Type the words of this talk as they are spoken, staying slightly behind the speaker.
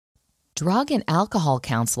Drug and alcohol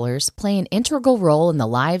counselors play an integral role in the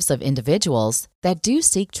lives of individuals that do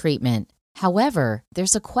seek treatment. However,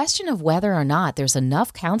 there's a question of whether or not there's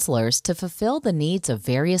enough counselors to fulfill the needs of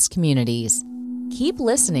various communities. Keep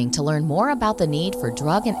listening to learn more about the need for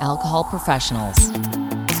drug and alcohol professionals.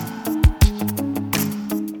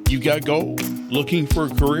 You got a goal? Looking for a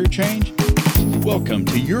career change? Welcome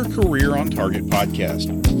to Your Career on Target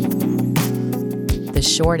podcast. The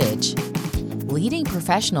shortage. Leading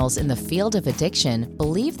professionals in the field of addiction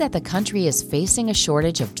believe that the country is facing a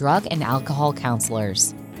shortage of drug and alcohol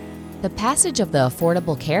counselors. The passage of the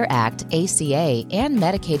Affordable Care Act, ACA, and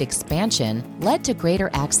Medicaid expansion led to greater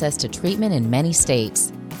access to treatment in many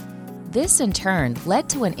states. This, in turn, led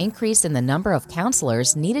to an increase in the number of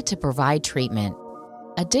counselors needed to provide treatment.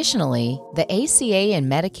 Additionally, the ACA and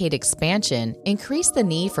Medicaid expansion increased the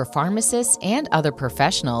need for pharmacists and other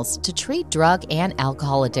professionals to treat drug and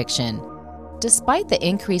alcohol addiction. Despite the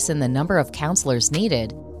increase in the number of counselors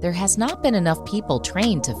needed, there has not been enough people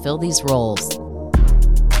trained to fill these roles.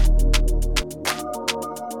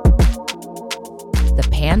 The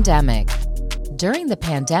pandemic. During the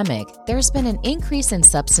pandemic, there's been an increase in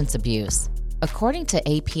substance abuse. According to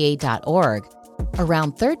APA.org,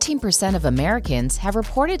 around 13% of Americans have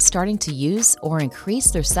reported starting to use or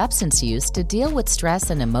increase their substance use to deal with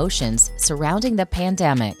stress and emotions surrounding the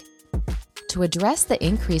pandemic. To address the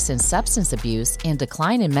increase in substance abuse and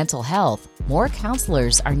decline in mental health, more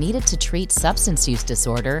counselors are needed to treat substance use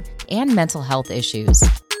disorder and mental health issues.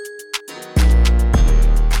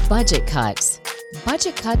 Budget cuts.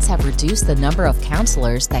 Budget cuts have reduced the number of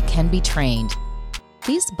counselors that can be trained.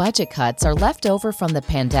 These budget cuts are left over from the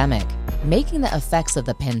pandemic, making the effects of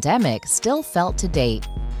the pandemic still felt to date.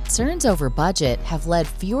 Concerns over budget have led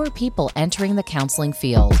fewer people entering the counseling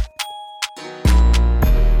field.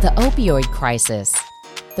 The opioid crisis.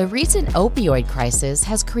 The recent opioid crisis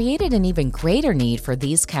has created an even greater need for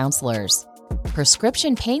these counselors.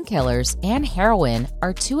 Prescription painkillers and heroin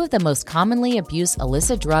are two of the most commonly abused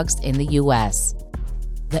illicit drugs in the U.S.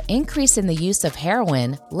 The increase in the use of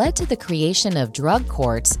heroin led to the creation of drug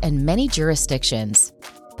courts in many jurisdictions.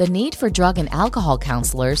 The need for drug and alcohol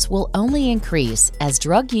counselors will only increase as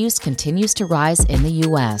drug use continues to rise in the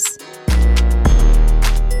U.S.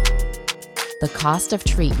 The cost of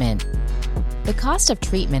treatment. The cost of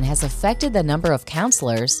treatment has affected the number of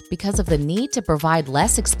counselors because of the need to provide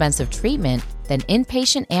less expensive treatment than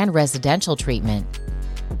inpatient and residential treatment.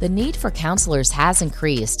 The need for counselors has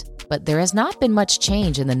increased, but there has not been much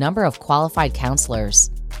change in the number of qualified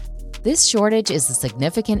counselors. This shortage is a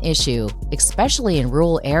significant issue, especially in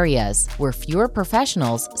rural areas where fewer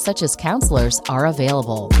professionals such as counselors are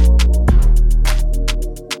available.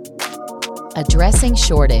 Addressing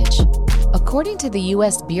shortage. According to the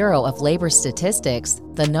U.S. Bureau of Labor Statistics,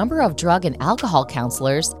 the number of drug and alcohol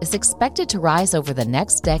counselors is expected to rise over the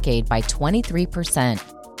next decade by 23%.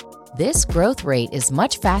 This growth rate is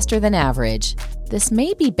much faster than average. This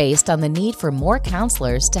may be based on the need for more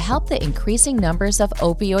counselors to help the increasing numbers of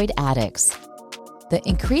opioid addicts. The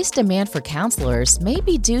increased demand for counselors may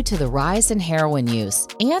be due to the rise in heroin use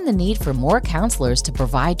and the need for more counselors to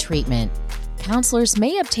provide treatment. Counselors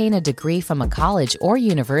may obtain a degree from a college or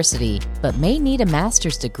university, but may need a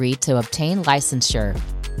master's degree to obtain licensure.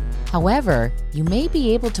 However, you may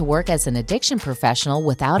be able to work as an addiction professional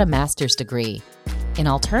without a master's degree. An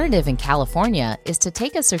alternative in California is to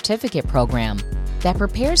take a certificate program that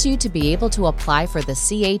prepares you to be able to apply for the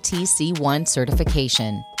CATC-1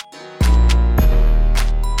 certification.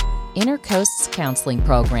 Intercoast's Counseling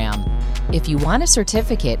Program. If you want a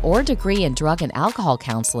certificate or degree in drug and alcohol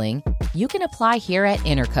counseling, you can apply here at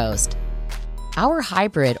Intercoast. Our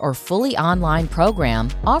hybrid or fully online program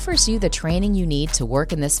offers you the training you need to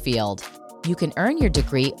work in this field. You can earn your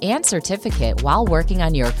degree and certificate while working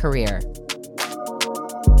on your career.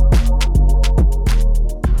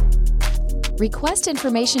 Request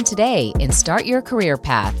information today and start your career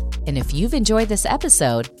path. And if you've enjoyed this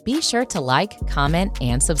episode, be sure to like, comment,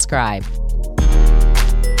 and subscribe.